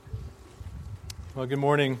Well, good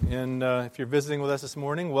morning, and if you're visiting with us this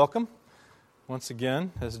morning, welcome. Once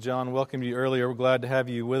again, as John welcomed you earlier, we're glad to have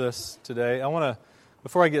you with us today. I want to,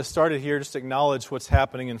 before I get started here, just acknowledge what's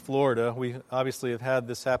happening in Florida. We obviously have had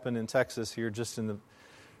this happen in Texas here just in the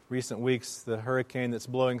recent weeks, the hurricane that's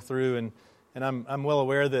blowing through, and I'm well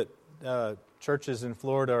aware that churches in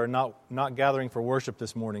Florida are not gathering for worship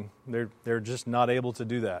this morning. They're just not able to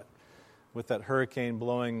do that with that hurricane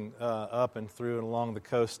blowing up and through and along the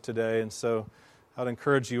coast today, and so I would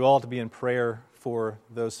encourage you all to be in prayer for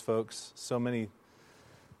those folks. So many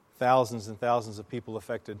thousands and thousands of people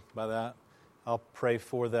affected by that. I'll pray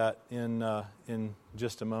for that in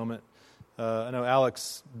just a moment. I know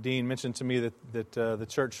Alex Dean mentioned to me that the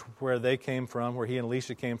church where they came from, where he and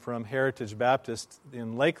Alicia came from, Heritage Baptist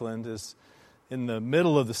in Lakeland, is in the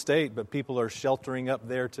middle of the state, but people are sheltering up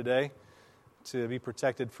there today to be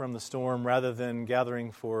protected from the storm rather than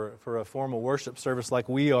gathering for a formal worship service like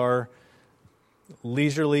we are,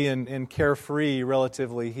 leisurely and carefree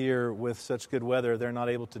relatively here with such good weather. They're not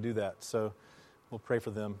able to do that. So we'll pray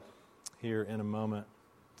for them here in a moment.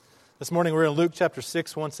 This morning we're in Luke chapter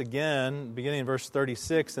 6 once again, beginning in verse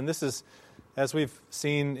 36. And this is, as we've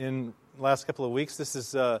seen in the last couple of weeks, this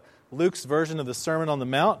is Luke's version of the Sermon on the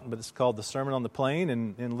Mount, but it's called the Sermon on the Plain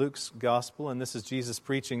in Luke's Gospel. And this is Jesus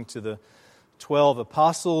preaching to the 12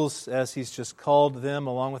 apostles as he's just called them,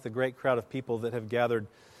 along with a great crowd of people that have gathered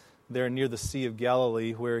there near the Sea of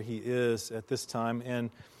Galilee where he is at this time. And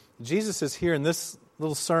Jesus is here in this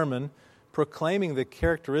little sermon proclaiming the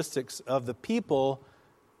characteristics of the people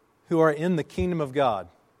who are in the kingdom of God.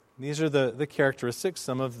 These are the characteristics,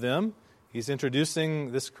 some of them. He's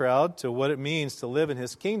introducing this crowd to what it means to live in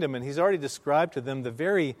his kingdom, and he's already described to them the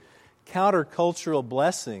very countercultural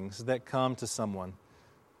blessings that come to someone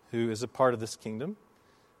who is a part of this kingdom.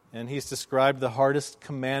 And he's described the hardest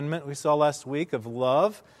commandment we saw last week of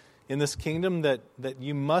love in this kingdom, that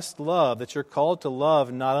you must love, that you're called to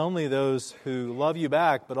love not only those who love you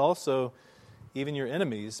back, but also even your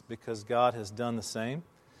enemies, because God has done the same.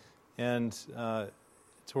 And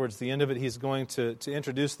towards the end of it, he's going to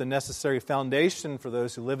introduce the necessary foundation for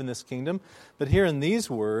those who live in this kingdom. But here in these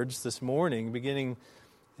words this morning, beginning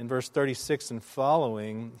in verse 36 and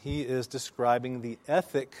following, he is describing the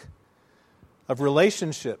ethic of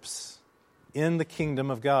relationships in the kingdom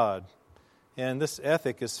of God. And this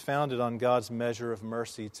ethic is founded on God's measure of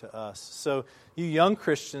mercy to us. So you young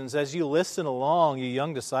Christians, as you listen along, you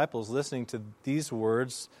young disciples listening to these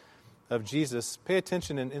words of Jesus, pay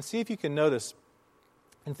attention and see if you can notice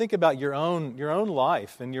and think about your own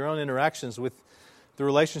life and your own interactions with the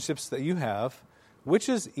relationships that you have. Which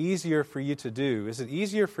is easier for you to do? Is it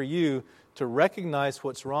easier for you to recognize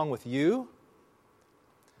what's wrong with you?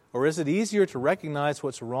 Or is it easier to recognize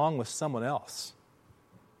what's wrong with someone else?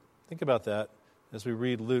 Think about that as we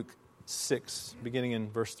read Luke 6, beginning in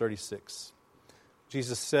verse 36.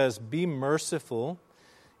 Jesus says, "Be merciful,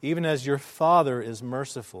 even as your Father is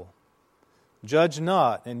merciful. Judge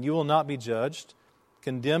not, and you will not be judged.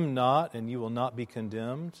 Condemn not, and you will not be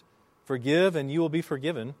condemned. Forgive, and you will be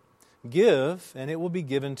forgiven. Give, and it will be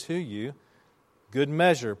given to you. Good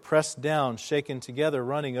measure, pressed down, shaken together,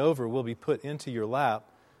 running over, will be put into your lap.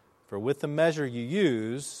 For with the measure you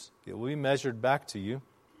use, it will be measured back to you."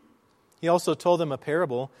 He also told them a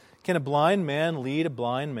parable. "Can a blind man lead a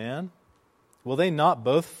blind man? Will they not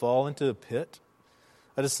both fall into a pit?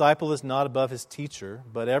 A disciple is not above his teacher,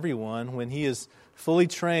 but everyone, when he is fully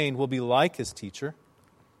trained, will be like his teacher.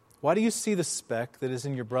 Why do you see the speck that is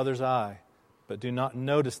in your brother's eye, but do not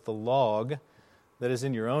notice the log that is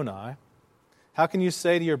in your own eye? How can you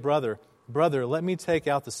say to your brother, 'Brother, let me take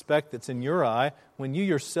out the speck that's in your eye,' when you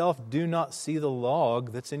yourself do not see the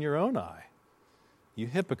log that's in your own eye? You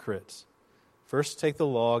hypocrites! First take the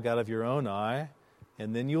log out of your own eye,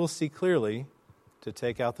 and then you will see clearly to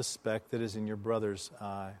take out the speck that is in your brother's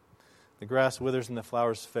eye. The grass withers and the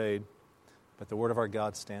flowers fade, but the word of our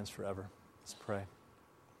God stands forever." Let's pray.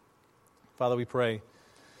 Father, we pray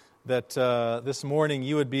that this morning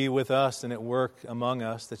you would be with us and at work among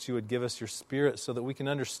us, that you would give us your Spirit so that we can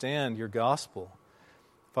understand your gospel.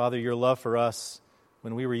 Father, your love for us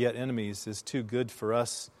when we were yet enemies is too good for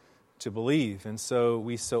us to believe, and so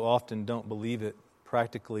we so often don't believe it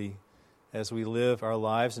practically as we live our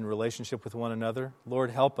lives in relationship with one another. Lord,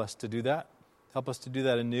 help us to do that. Help us to do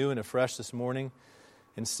that anew and afresh this morning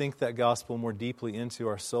and sink that gospel more deeply into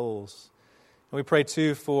our souls. And we pray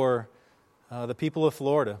too for the people of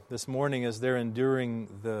Florida this morning as they're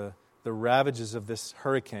enduring the ravages of this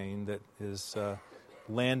hurricane that is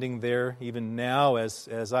landing there even now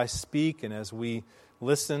as I speak and as we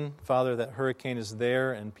listen. Father, that hurricane is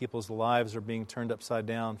there and people's lives are being turned upside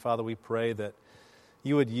down. Father, we pray that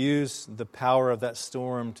you would use the power of that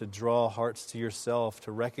storm to draw hearts to yourself,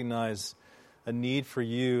 to recognize a need for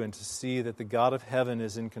you, and to see that the God of heaven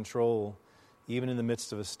is in control, even in the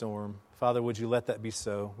midst of a storm. Father, would you let that be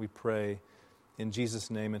so? We pray in Jesus'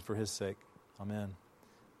 name and for his sake. Amen.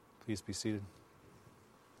 Please be seated.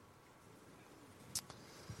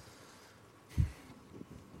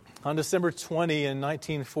 On December 20 in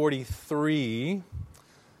 1943,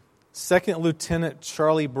 Second Lieutenant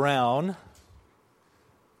Charlie Brown,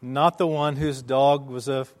 not the one whose dog was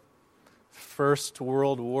a First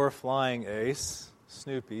World War flying ace,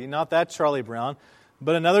 Snoopy, not that Charlie Brown,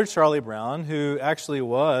 but another Charlie Brown who actually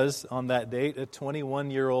was, on that date, a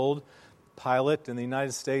 21-year-old pilot in the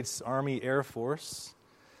United States Army Air Force,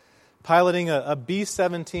 piloting a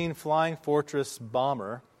B-17 Flying Fortress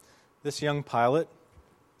bomber. This young pilot,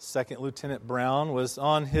 Second Lieutenant Brown, was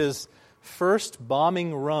on his first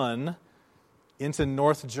bombing run into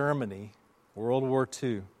North Germany, World War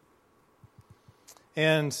II.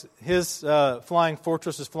 And his Flying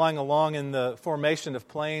Fortress was flying along in the formation of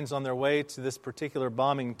planes on their way to this particular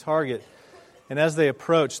bombing target. And as they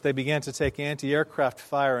approached, they began to take anti-aircraft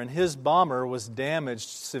fire, and his bomber was damaged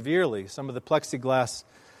severely. Some of the plexiglass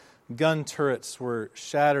gun turrets were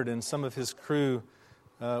shattered, and some of his crew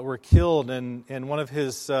were killed, and one of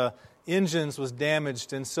his engines was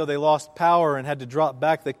damaged, and so they lost power and had to drop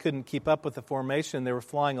back. They couldn't keep up with the formation. They were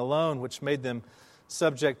flying alone, which made them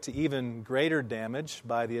subject to even greater damage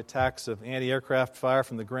by the attacks of anti-aircraft fire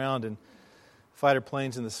from the ground and fighter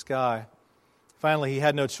planes in the sky. Finally, he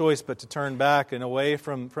had no choice but to turn back and away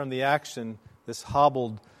from the action, this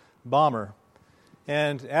hobbled bomber.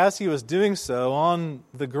 And as he was doing so, on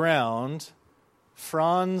the ground,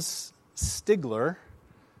 Franz Stigler,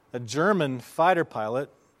 a German fighter pilot,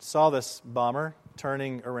 saw this bomber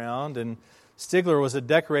turning around, and Stigler was a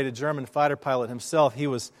decorated German fighter pilot himself. He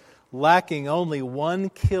was lacking only one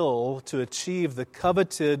kill to achieve the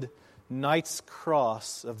coveted Knight's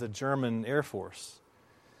Cross of the German Air Force.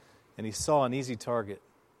 And he saw an easy target.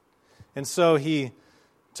 And so he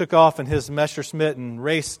took off in his Messerschmitt and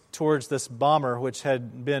raced towards this bomber, which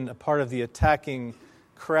had been a part of the attacking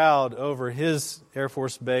crowd over his Air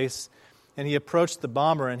Force base. And he approached the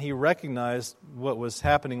bomber, and he recognized what was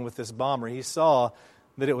happening with this bomber. He saw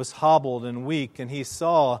that it was hobbled and weak, and he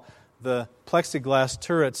saw the plexiglass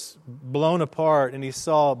turrets blown apart, and he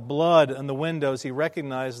saw blood on the windows. He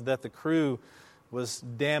recognized that the crew was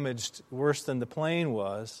damaged worse than the plane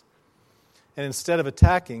was. And instead of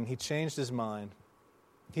attacking, he changed his mind.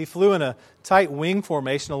 He flew in a tight wing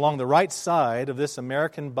formation along the right side of this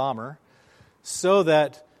American bomber so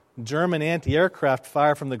that German anti-aircraft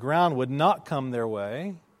fire from the ground would not come their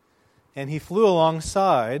way. And he flew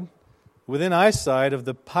alongside, within eyesight of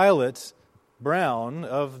the pilot, Brown,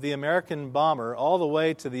 of the American bomber, all the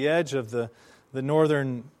way to the edge of the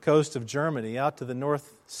northern coast of Germany, out to the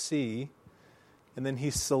North Sea. And then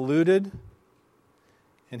he saluted,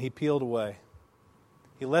 and he peeled away.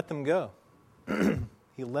 He let them go.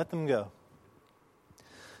 He let them go.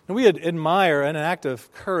 And we admire an act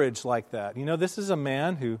of courage like that. You know, this is a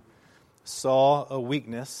man who saw a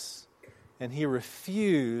weakness, and he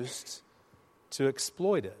refused to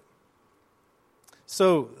exploit it.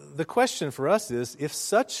 So the question for us is, if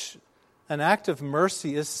such an act of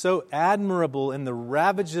mercy is so admirable in the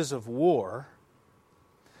ravages of war,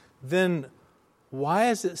 then why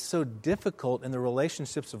is it so difficult in the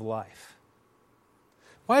relationships of life?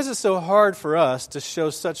 Why is it so hard for us to show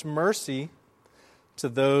such mercy to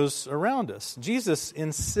those around us? Jesus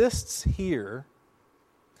insists here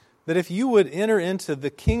that if you would enter into the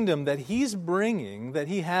kingdom that He's bringing, that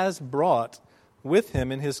He has brought with Him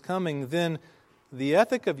in His coming, then the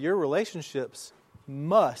ethic of your relationships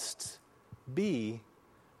must be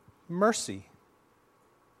mercy.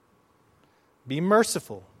 Be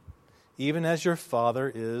merciful, even as your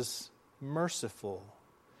Father is merciful.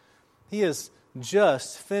 He has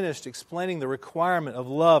just finished explaining the requirement of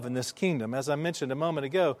love in this kingdom, as I mentioned a moment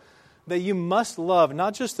ago, that you must love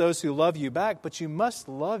not just those who love you back, but you must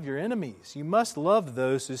love your enemies. You must love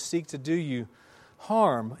those who seek to do you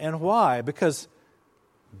harm. And why? Because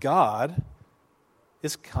God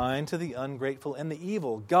is kind to the ungrateful and the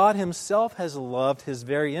evil. God Himself has loved His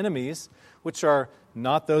very enemies, which are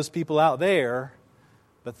not those people out there,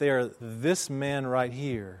 but they are this man right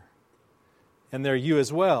here. And they're you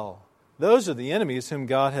as well. Those are the enemies whom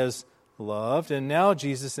God has loved, and now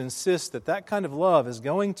Jesus insists that that kind of love is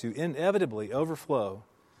going to inevitably overflow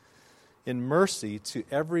in mercy to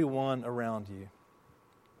everyone around you.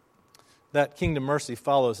 That kingdom mercy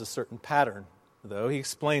follows a certain pattern, though. He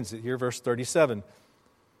explains it here, verse 37.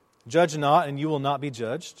 Judge not, and you will not be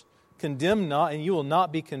judged. Condemn not, and you will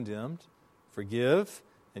not be condemned. Forgive,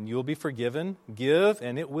 and you will be forgiven. Give,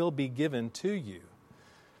 and it will be given to you.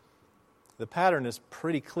 The pattern is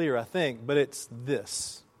pretty clear, I think, but it's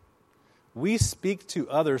this. We speak to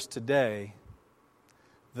others today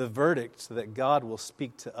the verdict that God will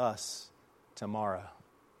speak to us tomorrow.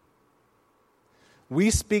 We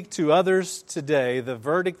speak to others today the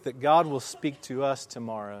verdict that God will speak to us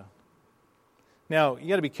tomorrow. Now, you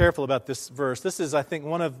got to be careful about this verse. This is, I think,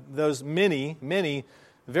 one of those many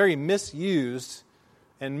very misused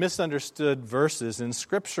and misunderstood verses in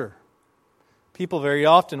Scripture. People very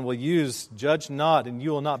often will use judge not and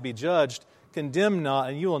you will not be judged, condemn not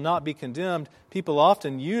and you will not be condemned. People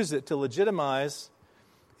often use it to legitimize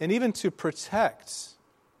and even to protect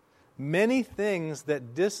many things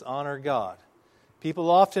that dishonor God. People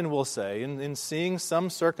often will say, in seeing some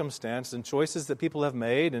circumstance and choices that people have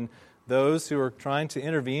made and those who are trying to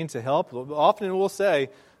intervene to help, often will say,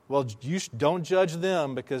 well, you don't judge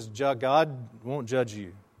them because God won't judge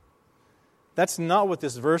you. That's not what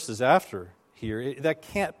this verse is after here. That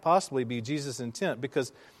can't possibly be Jesus' intent,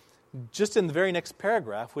 because just in the very next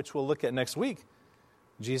paragraph, which we'll look at next week,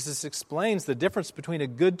 Jesus explains the difference between a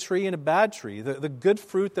good tree and a bad tree. The good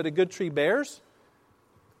fruit that a good tree bears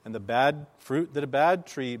and the bad fruit that a bad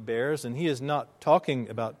tree bears. And he is not talking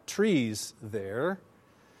about trees there.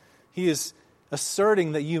 He is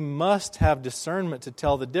asserting that you must have discernment to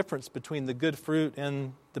tell the difference between the good fruit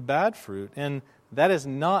and the bad fruit. And that is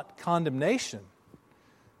not condemnation.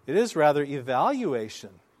 It is rather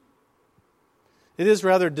evaluation. It is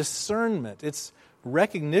rather discernment. It's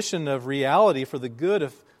recognition of reality for the good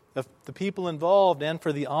of the people involved and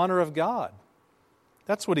for the honor of God.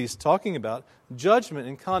 That's what he's talking about. Judgment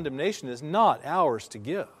and condemnation is not ours to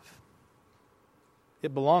give.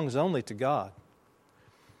 It belongs only to God.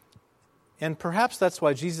 And perhaps that's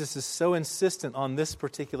why Jesus is so insistent on this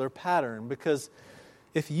particular pattern, because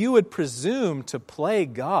if you would presume to play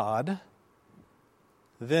God,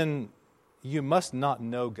 then you must not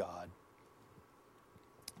know God.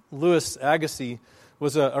 Louis Agassiz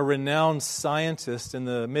was a renowned scientist in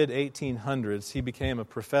the mid-1800s. He became a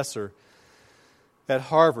professor at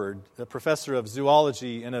Harvard, a professor of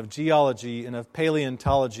zoology and of geology and of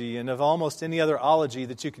paleontology and of almost any other ology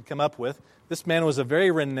that you could come up with. This man was a very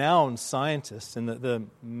renowned scientist in the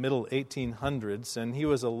middle 1800s, and he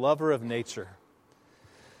was a lover of nature.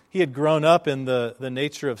 He had grown up in the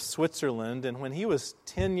nature of Switzerland, and when he was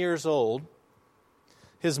 10 years old,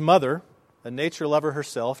 his mother, a nature lover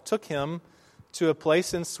herself, took him to a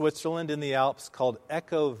place in Switzerland in the Alps called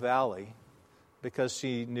Echo Valley, because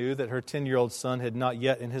she knew that her 10-year-old son had not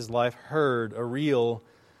yet in his life heard a real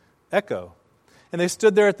echo. And they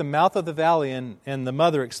stood there at the mouth of the valley, and the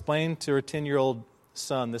mother explained to her 10-year-old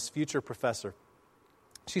son, this future professor.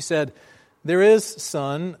 She said, "There is,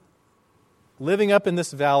 son, living up in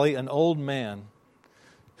this valley, an old man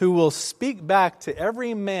who will speak back to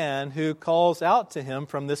every man who calls out to him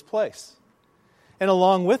from this place. And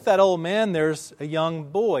along with that old man, there's a young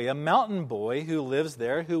boy, a mountain boy who lives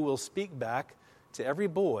there, who will speak back to every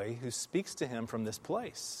boy who speaks to him from this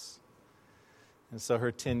place." And so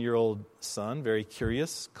her 10-year-old son, very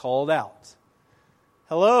curious, called out,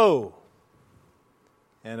 "Hello."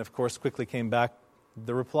 And of course, quickly came back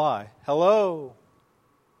the reply, "Hello."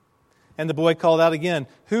 And the boy called out again,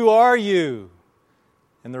 "Who are you?"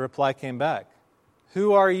 And the reply came back,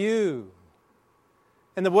 "Who are you?"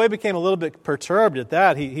 And the boy became a little bit perturbed at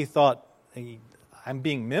that. He thought, I'm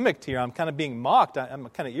being mimicked here. I'm kind of being mocked. I'm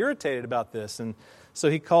kind of irritated about this. And so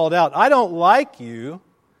he called out, "I don't like you."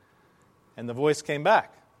 And the voice came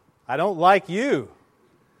back, "I don't like you."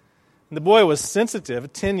 And the boy was sensitive, a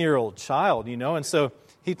 10-year-old child, and so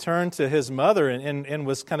he turned to his mother and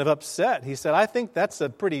was kind of upset. He said, "I think that's a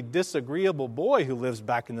pretty disagreeable boy who lives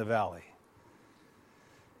back in the valley."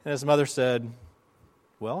 And his mother said,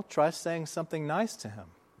 "Well, try saying something nice to him."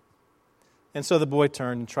 And so the boy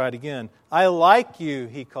turned and tried again. "I like you,"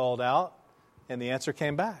 he called out. And the answer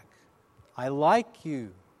came back, "I like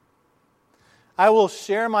you." "I will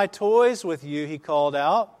share my toys with you," he called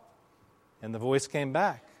out. And the voice came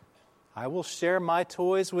back, "I will share my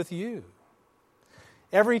toys with you."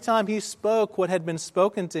 Every time he spoke, what had been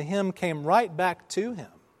spoken to him came right back to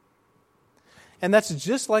him. And that's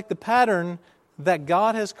just like the pattern that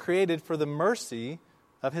God has created for the mercy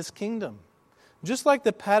of His kingdom. Just like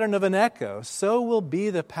the pattern of an echo, so will be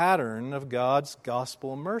the pattern of God's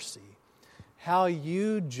gospel mercy. How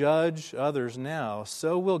you judge others now,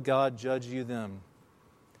 so will God judge you then.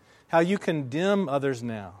 How you condemn others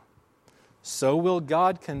now, so will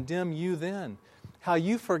God condemn you then. How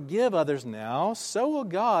you forgive others now, so will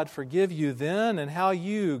God forgive you then. And how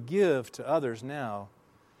you give to others now,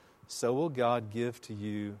 so will God give to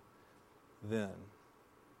you then.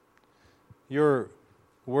 Your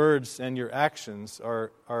words and your actions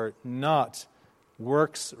are not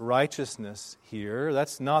works righteousness here.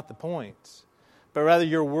 That's not the point. But rather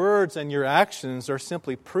your words and your actions are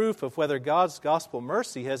simply proof of whether God's gospel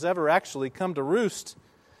mercy has ever actually come to roost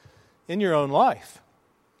in your own life.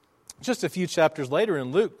 Just a few chapters later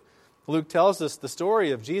in Luke tells us the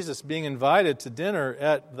story of Jesus being invited to dinner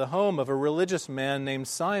at the home of a religious man named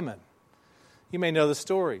Simon. You may know the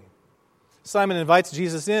story. Simon invites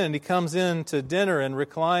Jesus in, and he comes in to dinner and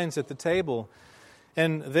reclines at the table.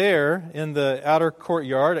 And there, in the outer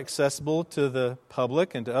courtyard, accessible to the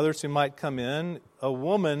public and to others who might come in, a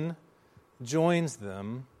woman joins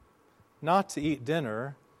them, not to eat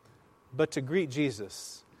dinner, but to greet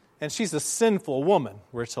Jesus. And she's a sinful woman,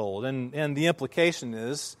 we're told. And the implication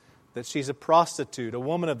is that she's a prostitute, a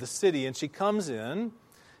woman of the city. And she comes in,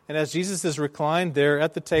 and as Jesus is reclined there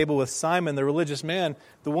at the table with Simon, the religious man,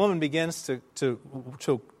 the woman begins to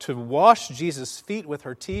wash Jesus' feet with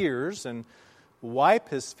her tears and wipe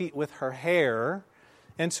his feet with her hair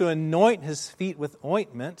and to anoint his feet with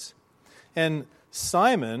ointment. And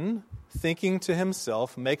Simon, thinking to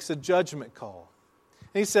himself, makes a judgment call.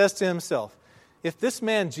 And he says to himself, if this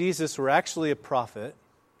man Jesus were actually a prophet,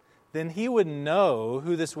 then he would know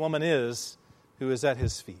who this woman is who is at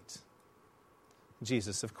his feet.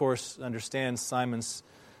 Jesus, of course, understands Simon's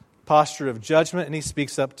posture of judgment, and he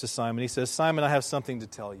speaks up to Simon. He says, Simon, I have something to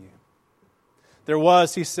tell you. There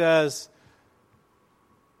was, he says,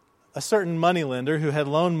 a certain moneylender who had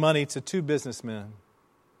loaned money to two businessmen.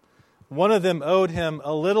 One of them owed him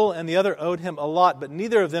a little and the other owed him a lot, but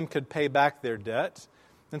neither of them could pay back their debt.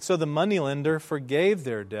 And so the moneylender forgave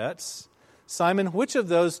their debts. Simon, which of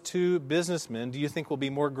those two businessmen do you think will be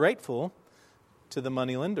more grateful to the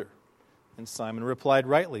moneylender? And Simon replied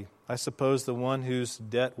rightly, I suppose the one whose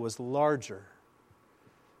debt was larger.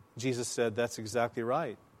 Jesus said, that's exactly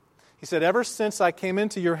right. He said, ever since I came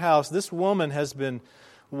into your house, this woman has been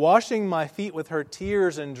washing my feet with her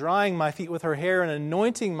tears and drying my feet with her hair and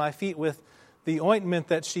anointing my feet with the ointment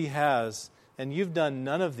that she has. And you've done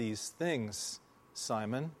none of these things,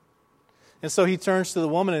 Simon. And so he turns to the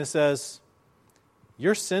woman and says,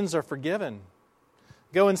 your sins are forgiven.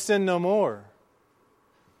 Go and sin no more.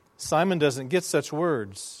 Simon doesn't get such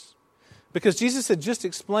words because Jesus had just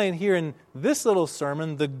explained here in this little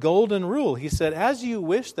sermon the golden rule. He said, as you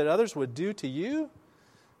wish that others would do to you,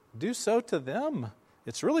 do so to them.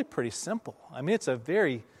 It's really pretty simple. I mean, it's a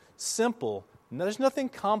very simple, there's nothing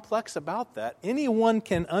complex about that. Anyone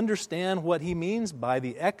can understand what he means by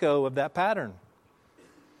the echo of that pattern.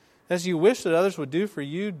 As you wish that others would do for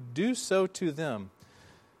you, do so to them.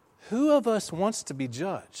 Who of us wants to be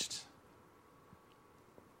judged?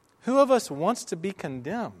 Who of us wants to be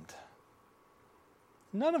condemned?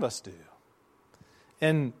 None of us do.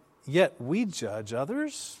 And yet we judge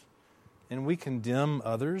others and we condemn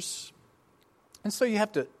others. And so you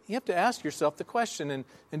have to ask yourself the question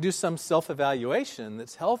and do some self-evaluation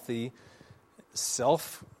that's healthy,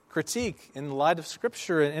 self-critique in the light of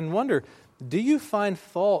Scripture, and wonder, do you find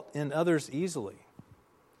fault in others easily?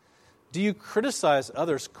 Do you criticize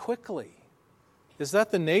others quickly? Is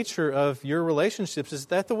that the nature of your relationships? Is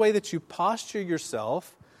that the way that you posture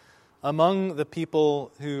yourself among the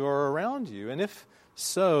people who are around you? And if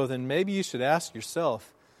so, then maybe you should ask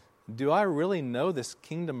yourself, do I really know this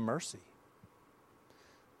kingdom mercy?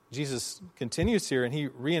 Jesus continues here, and he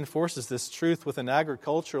reinforces this truth with an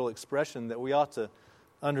agricultural expression that we ought to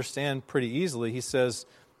understand pretty easily. He says,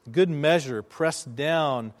 good measure, pressed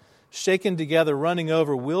down, shaken together, running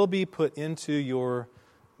over, will be put into your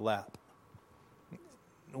lap.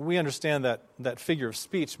 We understand that figure of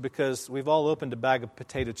speech because we've all opened a bag of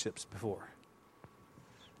potato chips before.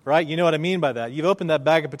 Right? You know what I mean by that. You've opened that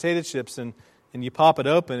bag of potato chips and you pop it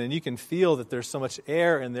open and you can feel that there's so much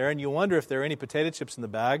air in there and you wonder if there are any potato chips in the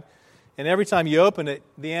bag. And every time you open it,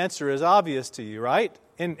 the answer is obvious to you, right?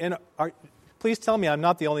 Please tell me I'm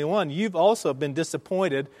not the only one. You've also been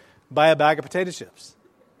disappointed by a bag of potato chips.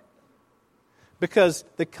 Because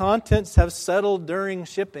the contents have settled during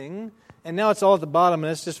shipping and now it's all at the bottom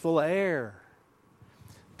and it's just full of air.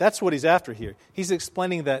 That's what he's after here. He's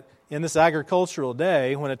explaining that in this agricultural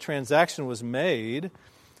day, when a transaction was made,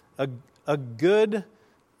 a good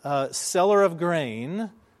seller of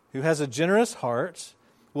grain who has a generous heart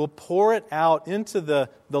will pour it out into the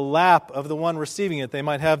lap of the one receiving it. They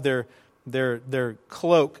might have their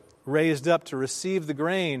cloak raised up to receive the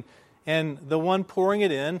grain, and the one pouring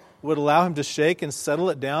it in would allow him to shake and settle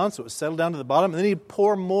it down so it would settle down to the bottom, and then he'd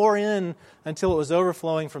pour more in until it was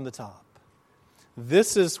overflowing from the top.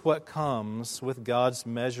 This is what comes with God's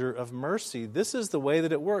measure of mercy. This is the way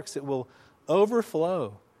that it works. It will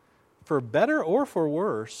overflow for better or for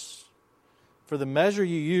worse, for the measure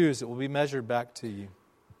you use, it will be measured back to you.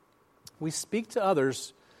 We speak to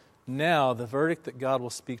others now the verdict that God will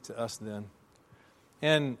speak to us then.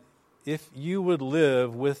 And if you would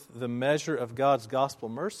live with the measure of God's gospel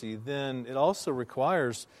mercy, then it also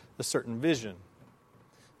requires a certain vision.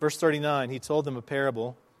 Verse 39, he told them a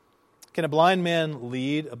parable. Can a blind man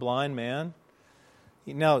lead a blind man?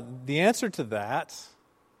 Now, the answer to that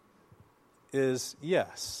is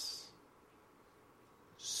yes.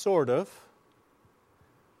 Sort of.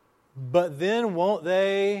 But then will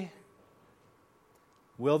they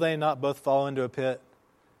not both fall into a pit?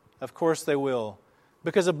 Of course they will.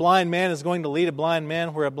 Because a blind man is going to lead a blind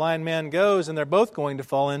man where a blind man goes, and they're both going to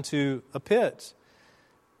fall into a pit.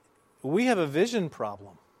 We have a vision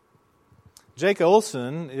problem. Jake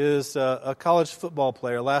Olson is a college football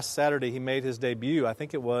player. Last Saturday he made his debut, I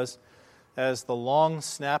think it was, as the long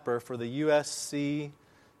snapper for the USC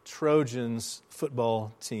Trojans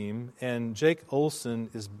football team. And Jake Olson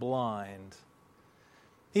is blind.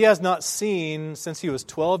 He has not seen since he was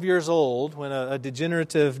 12 years old when a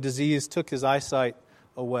degenerative disease took his eyesight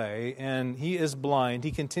away, and he is blind.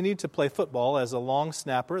 He continued to play football as a long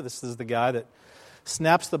snapper. This is the guy that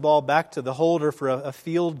snaps the ball back to the holder for a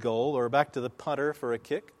field goal or back to the punter for a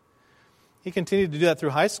kick. He continued to do that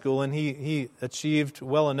through high school, and he achieved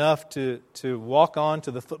well enough to walk on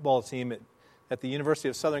to the football team at the University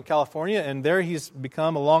of Southern California, and there he's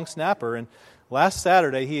become a long snapper. And last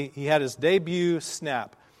Saturday, he had his debut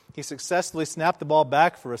snap. He successfully snapped the ball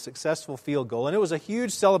back for a successful field goal, and it was a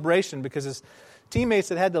huge celebration because his teammates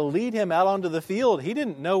had to lead him out onto the field. He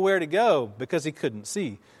didn't know where to go because he couldn't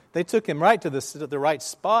see. They took him right to the right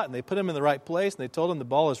spot, and they put him in the right place, and they told him the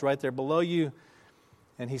ball is right there below you,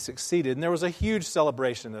 and he succeeded. And there was a huge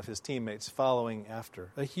celebration of his teammates following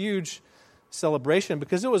after. A huge celebration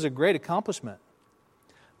because it was a great accomplishment.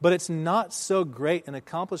 But it's not so great an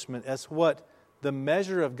accomplishment as what the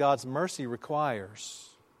measure of God's mercy requires.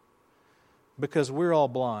 Because we're all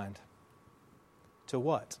blind. To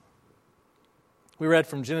what? We read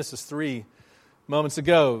from Genesis 3 moments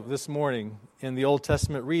ago this morning in the Old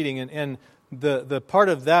Testament reading, and the part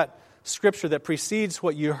of that scripture that precedes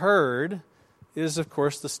what you heard is, of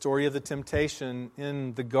course, the story of the temptation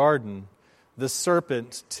in the garden. The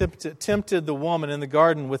serpent tempted the woman in the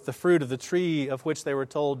garden with the fruit of the tree of which they were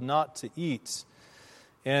told not to eat.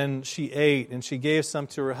 And she ate, and she gave some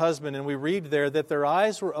to her husband. And we read there that their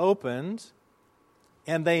eyes were opened,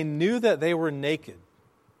 and they knew that they were naked.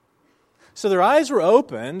 So their eyes were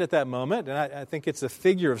opened at that moment, and I think it's a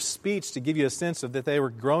figure of speech to give you a sense of that they were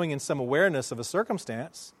growing in some awareness of a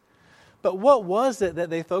circumstance. But what was it that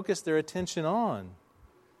they focused their attention on?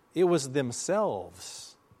 It was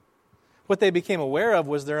themselves. What they became aware of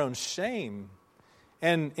was their own shame.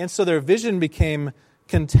 And so their vision became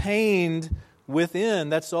contained within.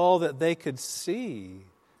 That's all that they could see.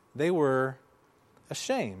 They were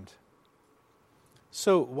ashamed.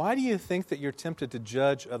 So why do you think that you're tempted to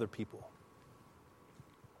judge other people?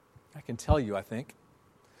 I can tell you, I think.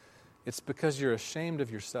 It's because you're ashamed of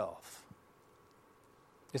yourself.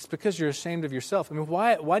 It's because you're ashamed of yourself. I mean,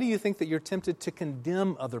 why do you think that you're tempted to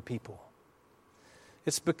condemn other people?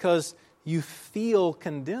 It's because you feel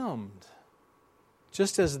condemned,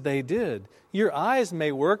 just as they did. Your eyes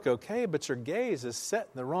may work okay, but your gaze is set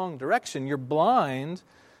in the wrong direction. You're blind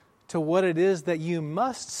to what it is that you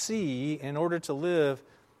must see in order to live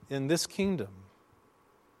in this kingdom.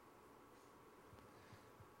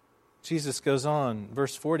 Jesus goes on,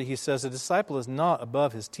 verse 40, he says, "A disciple is not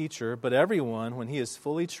above his teacher, but everyone, when he is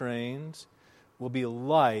fully trained, will be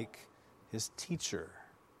like his teacher."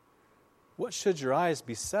 What should your eyes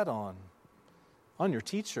be set on? On your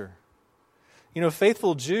teacher. You know,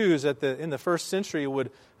 faithful Jews in the first century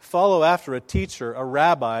would follow after a teacher, a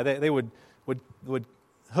rabbi. They would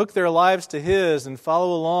hook their lives to his and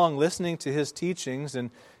follow along, listening to his teachings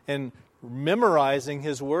and memorizing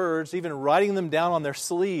his words, even writing them down on their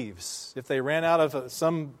sleeves. If they ran out of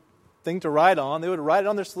something to write on, they would write it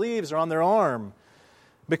on their sleeves or on their arm.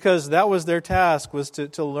 Because that was their task, was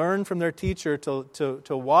to learn from their teacher,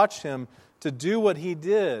 to watch him, to do what he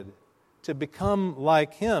did, to become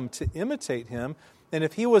like him, to imitate him. And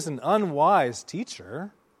if he was an unwise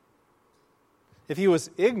teacher, if he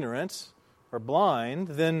was ignorant or blind,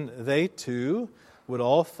 then they too would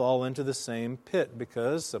all fall into the same pit,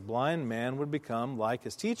 because a blind man would become like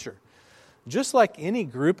his teacher. Just like any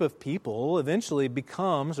group of people eventually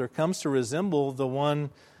becomes or comes to resemble the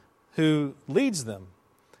one who leads them.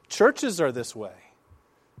 Churches are this way.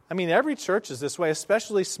 I mean, every church is this way,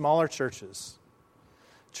 especially smaller churches.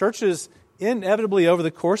 Churches inevitably over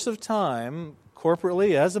the course of time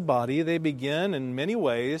corporately as a body, they begin in many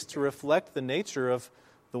ways to reflect the nature of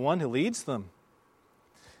the one who leads them.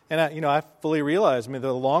 And I fully realize,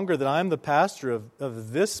 the longer that I'm the pastor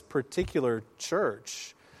of this particular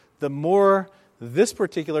church, the more this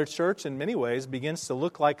particular church in many ways begins to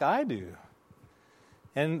look like I do.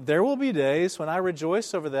 And there will be days when I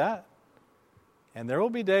rejoice over that. And there will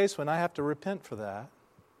be days when I have to repent for that.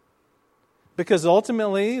 Because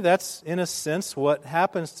ultimately, that's in a sense what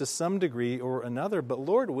happens to some degree or another. But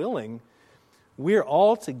Lord willing, we're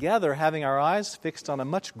all together having our eyes fixed on a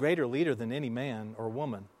much greater leader than any man or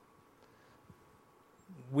woman.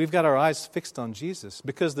 We've got our eyes fixed on Jesus.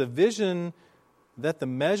 Because the vision that the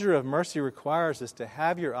measure of mercy requires is to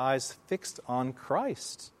have your eyes fixed on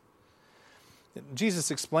Christ.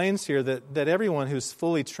 Jesus explains here that everyone who's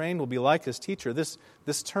fully trained will be like his teacher.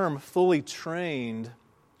 This term, fully trained,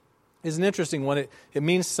 is an interesting one. It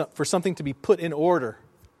means for something to be put in order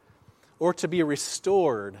or to be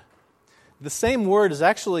restored. The same word is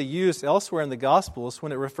actually used elsewhere in the Gospels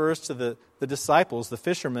when it refers to the disciples, the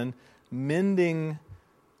fishermen, mending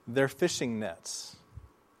their fishing nets.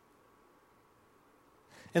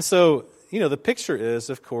 And so, the picture is,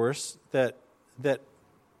 of course, that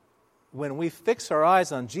when we fix our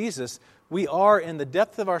eyes on Jesus, we are in the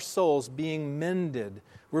depth of our souls being mended.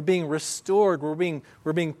 We're being restored. We're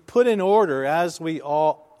being put in order as we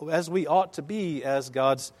ought to be as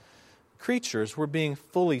God's creatures. We're being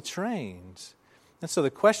fully trained. And so the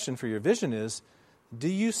question for your vision is, do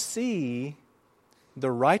you see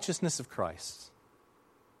the righteousness of Christ?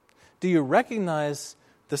 Do you recognize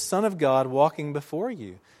the Son of God walking before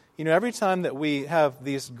you? Every time that we have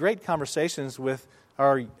these great conversations with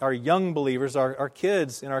our young believers, our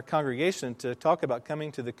kids in our congregation to talk about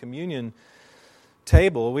coming to the communion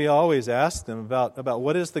table, we always ask them about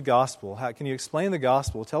what is the gospel? How can you explain the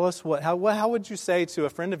gospel? Tell us how would you say to a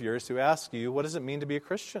friend of yours who asks you, what does it mean to be a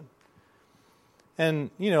Christian? And,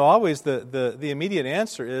 always the immediate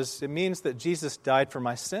answer is, it means that Jesus died for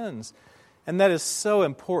my sins. And that is so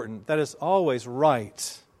important. That is always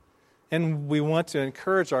right. And we want to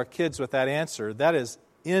encourage our kids with that answer. That is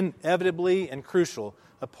inevitably and crucial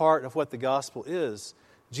a part of what the gospel is.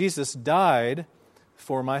 Jesus died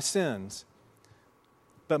for my sins.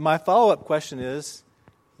 But my follow-up question is,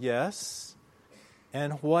 yes,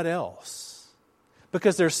 and what else?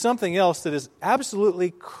 Because there's something else that is absolutely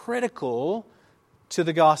critical to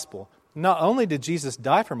the gospel. Not only did Jesus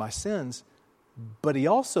die for my sins, but He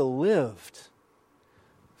also lived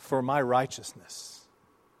for my righteousness.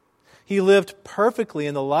 He lived perfectly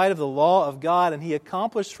in the light of the law of God, and He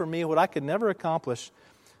accomplished for me what I could never accomplish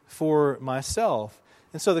for myself.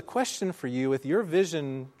 And so the question for you with your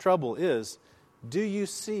vision trouble is, do you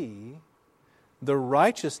see the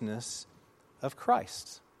righteousness of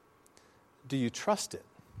Christ? Do you trust it?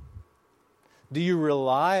 Do you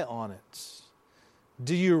rely on it?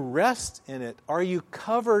 Do you rest in it? Are you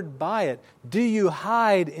covered by it? Do you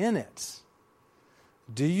hide in it?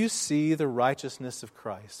 Do you see the righteousness of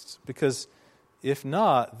Christ? Because if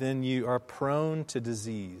not, then you are prone to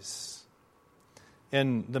disease.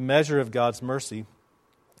 And the measure of God's mercy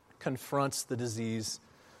confronts the disease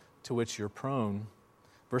to which you're prone.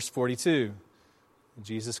 Verse 42,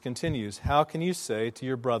 Jesus continues, how can you say to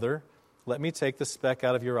your brother, let me take the speck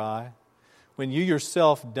out of your eye, when you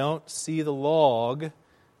yourself don't see the log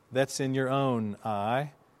that's in your own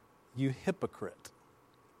eye, you hypocrite?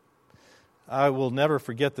 I will never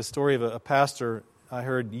forget the story of a pastor I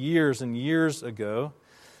heard years and years ago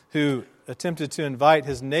who attempted to invite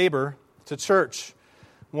his neighbor to church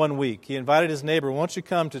one week. He invited his neighbor, won't you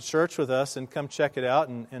come to church with us and come check it out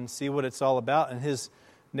and see what it's all about? And his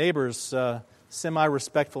neighbor's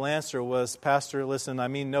semi-respectful answer was, Pastor, listen, I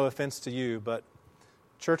mean no offense to you, but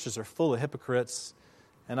churches are full of hypocrites,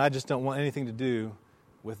 and I just don't want anything to do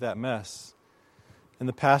with that mess. And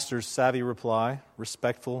the pastor's savvy reply,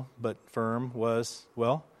 respectful but firm, was,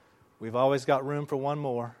 well, we've always got room for one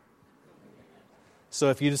more. So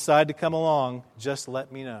if you decide to come along, just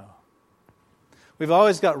let me know. We've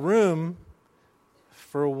always got room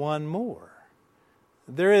for one more.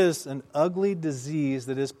 There is an ugly disease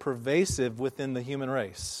that is pervasive within the human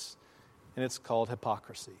race, and it's called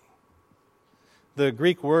hypocrisy. The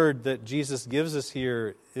Greek word that Jesus gives us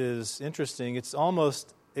here is interesting. It's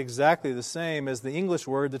almost exactly the same as the English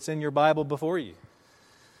word that's in your Bible before you.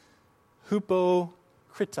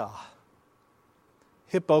 Hypokrita.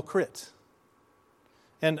 Hypocrite.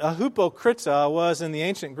 And a hypokrita was, in the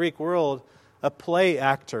ancient Greek world, a play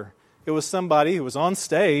actor. It was somebody who was on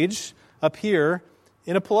stage up here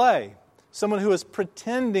in a play. Someone who was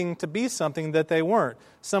pretending to be something that they weren't.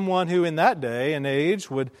 Someone who in that day and age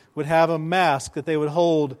would have a mask that they would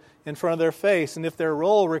hold in front of their face. And if their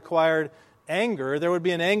role required anger, there would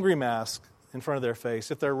be an angry mask in front of their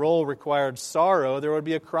face. If their role required sorrow, there would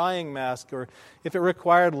be a crying mask. Or if it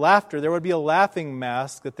required laughter, there would be a laughing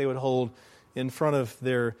mask that they would hold in front of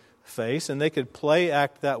their face. And they could play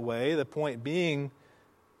act that way, the point being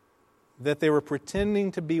that they were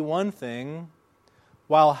pretending to be one thing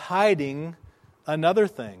while hiding another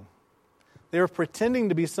thing. They were pretending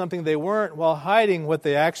to be something they weren't while hiding what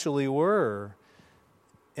they actually were.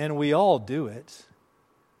 And we all do it.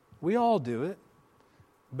 We all do it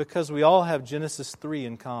because we all have Genesis 3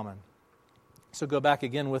 in common. So go back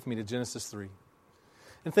again with me to Genesis 3.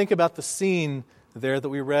 And think about the scene there that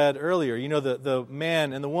we read earlier. You know, the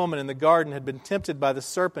man and the woman in the garden had been tempted by the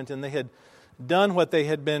serpent, and they had done what they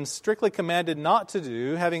had been strictly commanded not to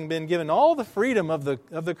do, having been given all the freedom of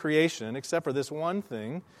the creation, except for this one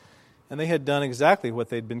thing. And they had done exactly what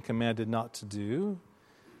they'd been commanded not to do.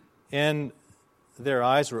 And their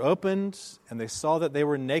eyes were opened, and they saw that they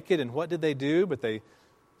were naked. And what did they do? But they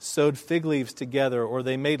sewed fig leaves together, or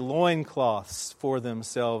they made loincloths for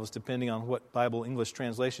themselves, depending on what Bible English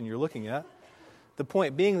translation you're looking at. The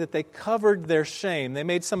point being that they covered their shame. They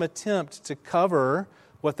made some attempt to cover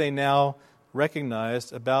what they now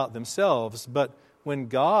recognized about themselves. But when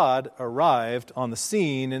God arrived on the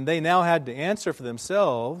scene and they now had to answer for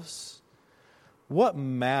themselves, what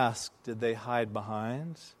mask did they hide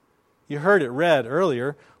behind? You heard it read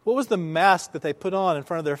earlier. What was the mask that they put on in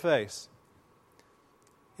front of their face?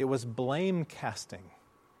 It was blame casting.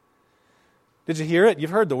 Did you hear it?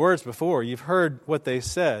 You've heard the words before. You've heard what they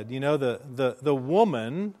said. You know, the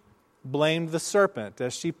woman blamed the serpent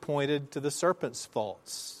as she pointed to the serpent's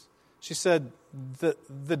faults. She said,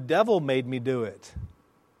 the devil made me do it.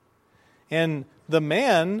 And the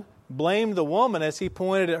man blamed the woman as he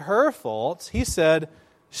pointed at her faults. He said,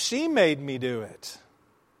 she made me do it.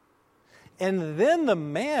 And then the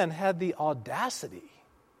man had the audacity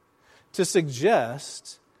to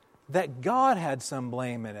suggest that God had some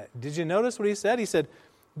blame in it. Did you notice what he said? He said,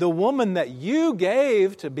 the woman that you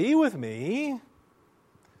gave to be with me,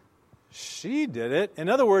 she did it. In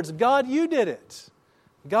other words, God, you did it.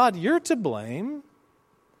 God, you're to blame.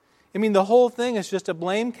 I mean, the whole thing is just a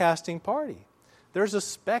blame-casting party. There's a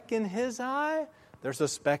speck in his eye. There's a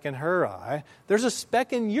speck in her eye. There's a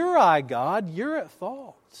speck in your eye, God. You're at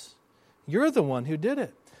fault. You're the one who did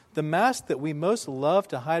it. The mask that we most love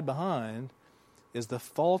to hide behind is the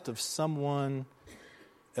fault of someone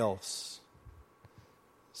else.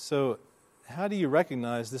 So, how do you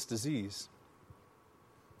recognize this disease?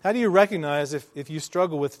 How do you recognize if you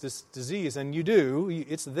struggle with this disease? And you do.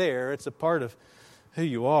 It's there. It's a part of who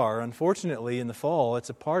you are. Unfortunately, in the fall, it's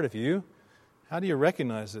a part of you. How do you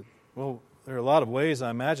recognize it? Well, there are a lot of ways, I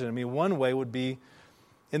imagine. I mean, one way would be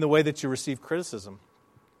in the way that you receive criticism.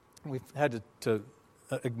 We've had to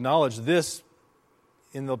acknowledge this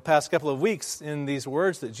in the past couple of weeks in these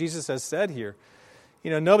words that Jesus has said here.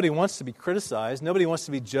 You know, nobody wants to be criticized. Nobody wants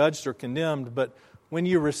to be judged or condemned. But when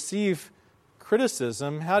you receive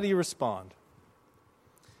criticism, how do you respond?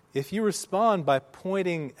 If you respond by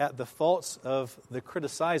pointing at the faults of the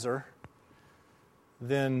criticizer,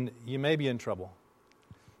 then you may be in trouble.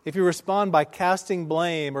 If you respond by casting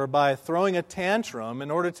blame or by throwing a tantrum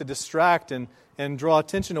in order to distract and draw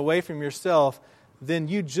attention away from yourself, then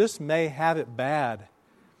you just may have it bad.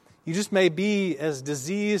 You just may be as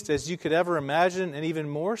diseased as you could ever imagine, and even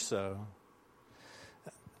more so.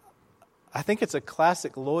 I think it's a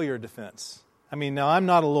classic lawyer defense. I mean, now I'm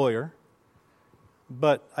not a lawyer,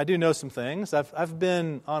 but I do know some things. I've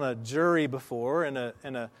been on a jury before in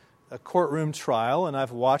a courtroom trial, and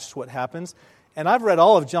I've watched what happens. And I've read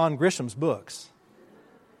all of John Grisham's books.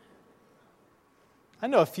 I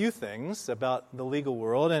know a few things about the legal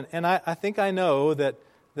world, and I think I know that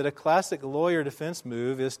a classic lawyer defense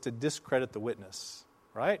move is to discredit the witness,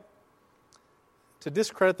 right? To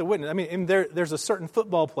discredit the witness. I mean, there's a certain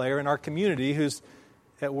football player in our community who's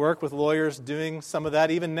at work with lawyers doing some of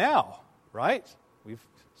that even now, right? We've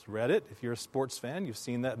read it. If you're a sports fan, you've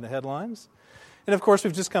seen that in the headlines. And of course,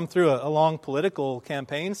 we've just come through a long political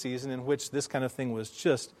campaign season in which this kind of thing was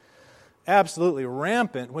just absolutely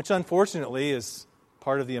rampant, which unfortunately is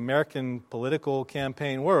part of the American political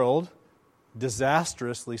campaign world,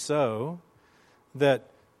 disastrously so, that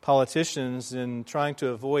politicians, in trying to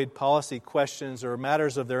avoid policy questions or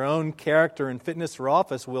matters of their own character and fitness for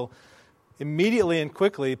office, will immediately and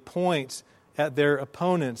quickly point at their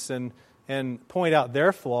opponents and point out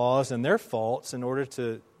their flaws and their faults in order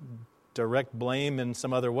to direct blame in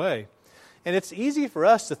some other way. And it's easy for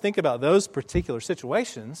us to think about those particular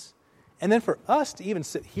situations, and then for us to even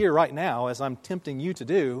sit here right now, as I'm tempting you to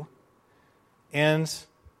do, and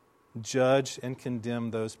judge and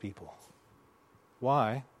condemn those people.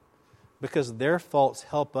 Why? Because their faults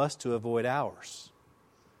help us to avoid ours.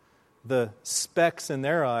 The specks in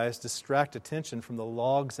their eyes distract attention from the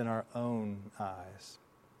logs in our own eyes.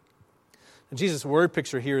 And Jesus' word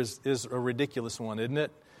picture here is a ridiculous one, isn't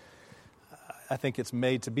it? I think it's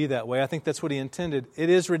made to be that way. I think that's what he intended. It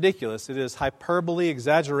is ridiculous. It is hyperbole,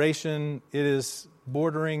 exaggeration. It is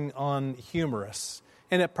bordering on humorous.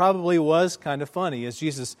 And it probably was kind of funny as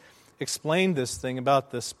Jesus explained this thing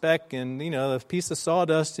about the speck and, a piece of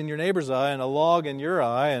sawdust in your neighbor's eye and a log in your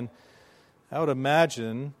eye. And I would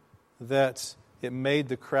imagine that it made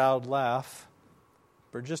the crowd laugh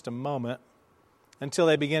for just a moment until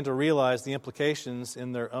they began to realize the implications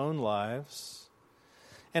in their own lives.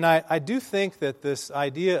 And I do think that this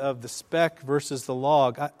idea of the speck versus the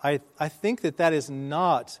log, I think that is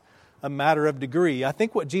not a matter of degree. I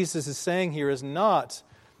think what Jesus is saying here is not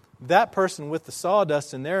that person with the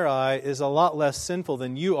sawdust in their eye is a lot less sinful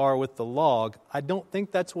than you are with the log. I don't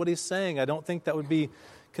think that's what he's saying. I don't think that would be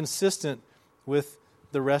consistent with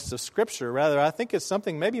the rest of Scripture. Rather, I think it's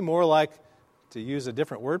something maybe more like, to use a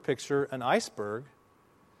different word picture, an iceberg.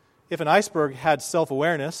 If an iceberg had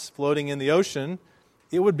self-awareness floating in the ocean,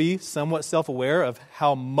 it would be somewhat self-aware of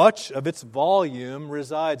how much of its volume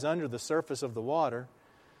resides under the surface of the water,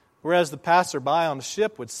 whereas the passerby on the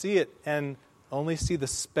ship would see it and only see the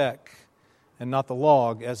speck and not the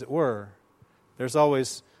log, as it were. There's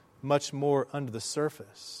always much more under the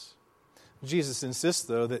surface. Jesus insists,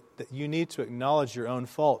 though, that you need to acknowledge your own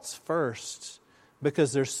faults first,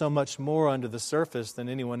 because there's so much more under the surface than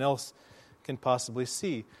anyone else can possibly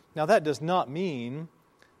see. Now, that does not mean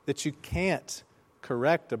that you can't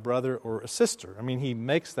correct a brother or a sister. I mean, he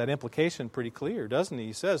makes that implication pretty clear, doesn't he?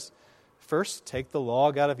 He says, first take the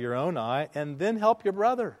log out of your own eye and then help your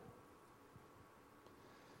brother.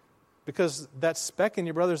 Because that speck in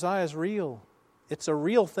your brother's eye is real. It's a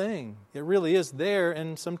real thing. It really is there,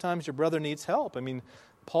 and sometimes your brother needs help. I mean,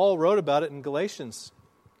 Paul wrote about it in Galatians.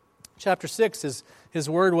 Chapter 6, his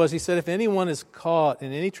word was, he said, if anyone is caught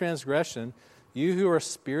in any transgression, you who are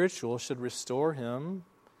spiritual should restore him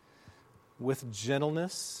with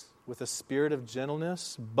gentleness, with a spirit of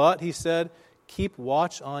gentleness. But, he said, keep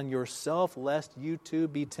watch on yourself, lest you too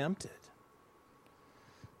be tempted.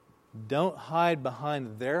 Don't hide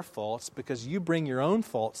behind their faults, because you bring your own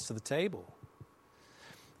faults to the table.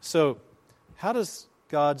 So, how does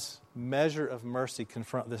God's measure of mercy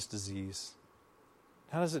confront this disease?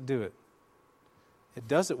 How does it do it? It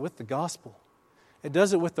does it with the gospel. It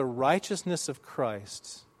does it with the righteousness of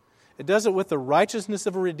Christ. It does it with the righteousness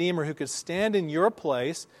of a Redeemer who could stand in your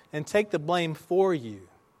place and take the blame for you.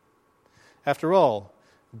 After all,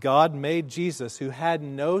 God made Jesus, who had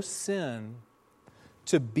no sin,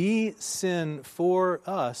 to be sin for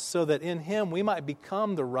us, so that in Him we might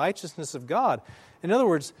become the righteousness of God. In other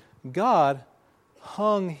words, God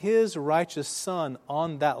hung His righteous Son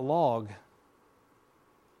on that log.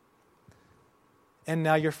 And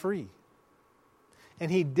now you're free.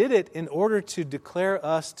 And He did it in order to declare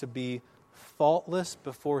us to be faultless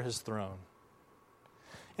before His throne.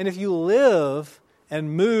 And if you live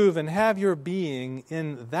and move and have your being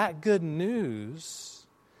in that good news,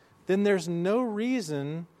 then there's no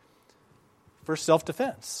reason for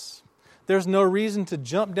self-defense. There's no reason to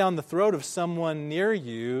jump down the throat of someone near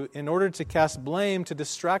you in order to cast blame to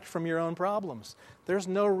distract from your own problems. There's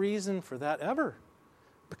no reason for that ever,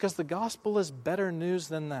 because the gospel is better news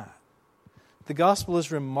than that. The gospel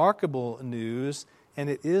is remarkable news, and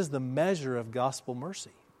it is the measure of gospel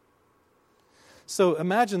mercy. So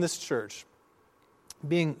imagine this church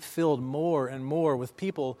being filled more and more with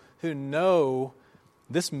people who know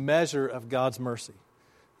this measure of God's mercy.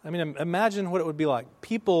 I mean, imagine what it would be like.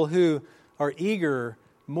 People who are eager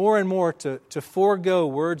more and more to forego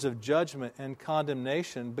words of judgment and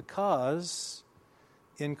condemnation, because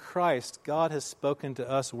in Christ, God has spoken to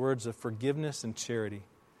us words of forgiveness and charity.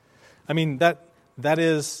 I mean, that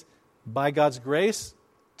is, by God's grace,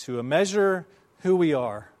 to a measure who we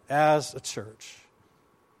are as a church.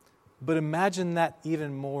 But imagine that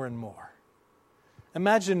even more and more.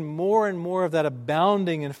 Imagine more and more of that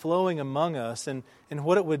abounding and flowing among us, and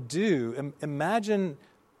what it would do. Imagine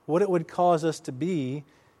what it would cause us to be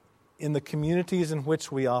in the communities in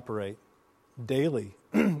which we operate daily,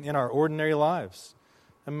 in our ordinary lives.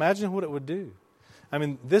 Imagine what it would do. I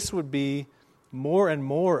mean, this would be more and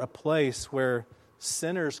more a place where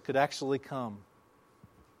sinners could actually come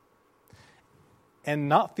and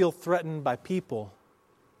not feel threatened by people,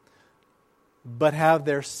 but have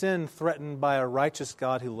their sin threatened by a righteous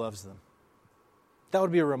God who loves them. That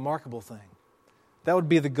would be a remarkable thing. That would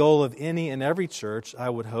be the goal of any and every church, I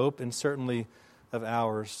would hope, and certainly of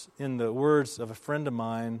ours. In the words of a friend of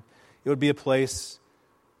mine, it would be a place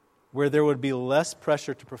where there would be less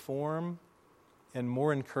pressure to perform and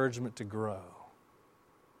more encouragement to grow.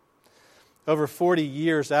 Over 40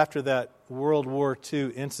 years after that World War II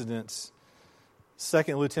incident,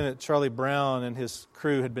 Second Lieutenant Charlie Brown and his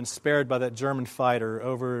crew had been spared by that German fighter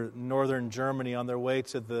over northern Germany on their way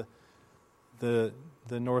to the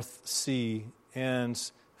North Sea.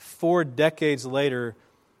 And 4 decades later,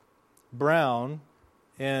 Brown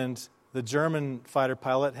and the German fighter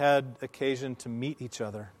pilot had occasion to meet each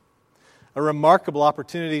other. A remarkable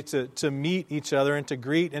opportunity to meet each other and to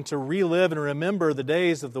greet and to relive and remember the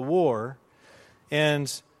days of the war.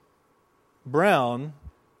 And Brown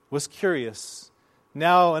was curious.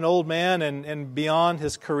 Now an old man and beyond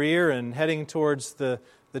his career and heading towards the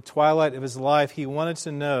twilight of his life, he wanted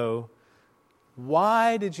to know,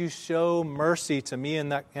 why did you show mercy to me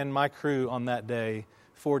and my crew on that day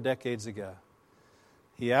 4 decades ago?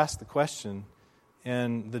 He asked the question,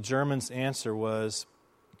 and the German's answer was,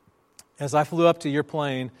 as I flew up to your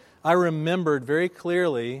plane, I remembered very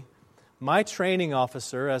clearly my training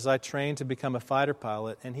officer as I trained to become a fighter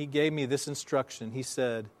pilot, and he gave me this instruction. He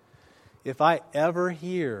said, if I ever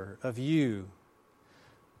hear of you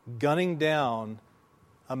gunning down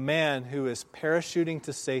a man who is parachuting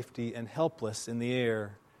to safety and helpless in the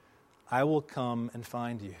air, I will come and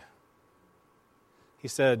find you. He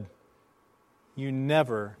said, you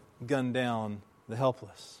never gun down the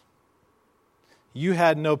helpless. You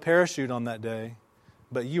had no parachute on that day,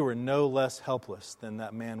 but you were no less helpless than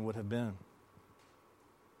that man would have been.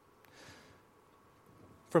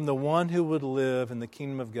 From the one who would live in the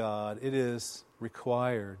kingdom of God, it is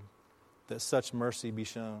required that such mercy be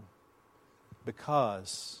shown,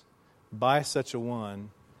 because by such a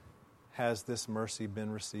one has this mercy been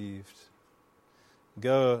received.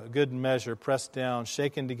 Go, a good measure, pressed down,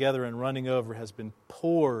 shaken together, and running over, has been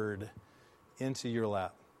poured into your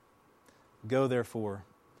lap. Go, therefore,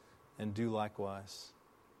 and do likewise.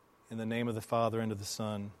 In the name of the Father, and of the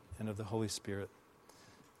Son, and of the Holy Spirit.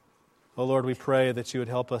 Oh Lord, we pray that you would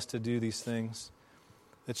help us to do these things,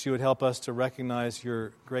 that you would help us to recognize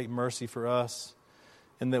your great mercy for us,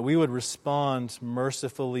 and that we would respond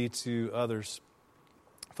mercifully to others.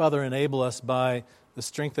 Father, enable us by the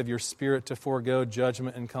strength of your Spirit to forego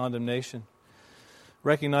judgment and condemnation,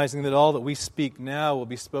 recognizing that all that we speak now will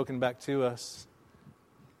be spoken back to us,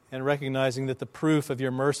 and recognizing that the proof of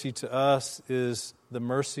your mercy to us is the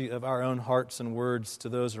mercy of our own hearts and words to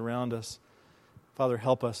those around us. Father,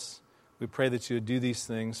 help us. We pray that you would do these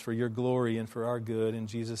things for your glory and for our good. In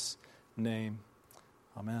Jesus' name,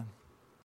 amen.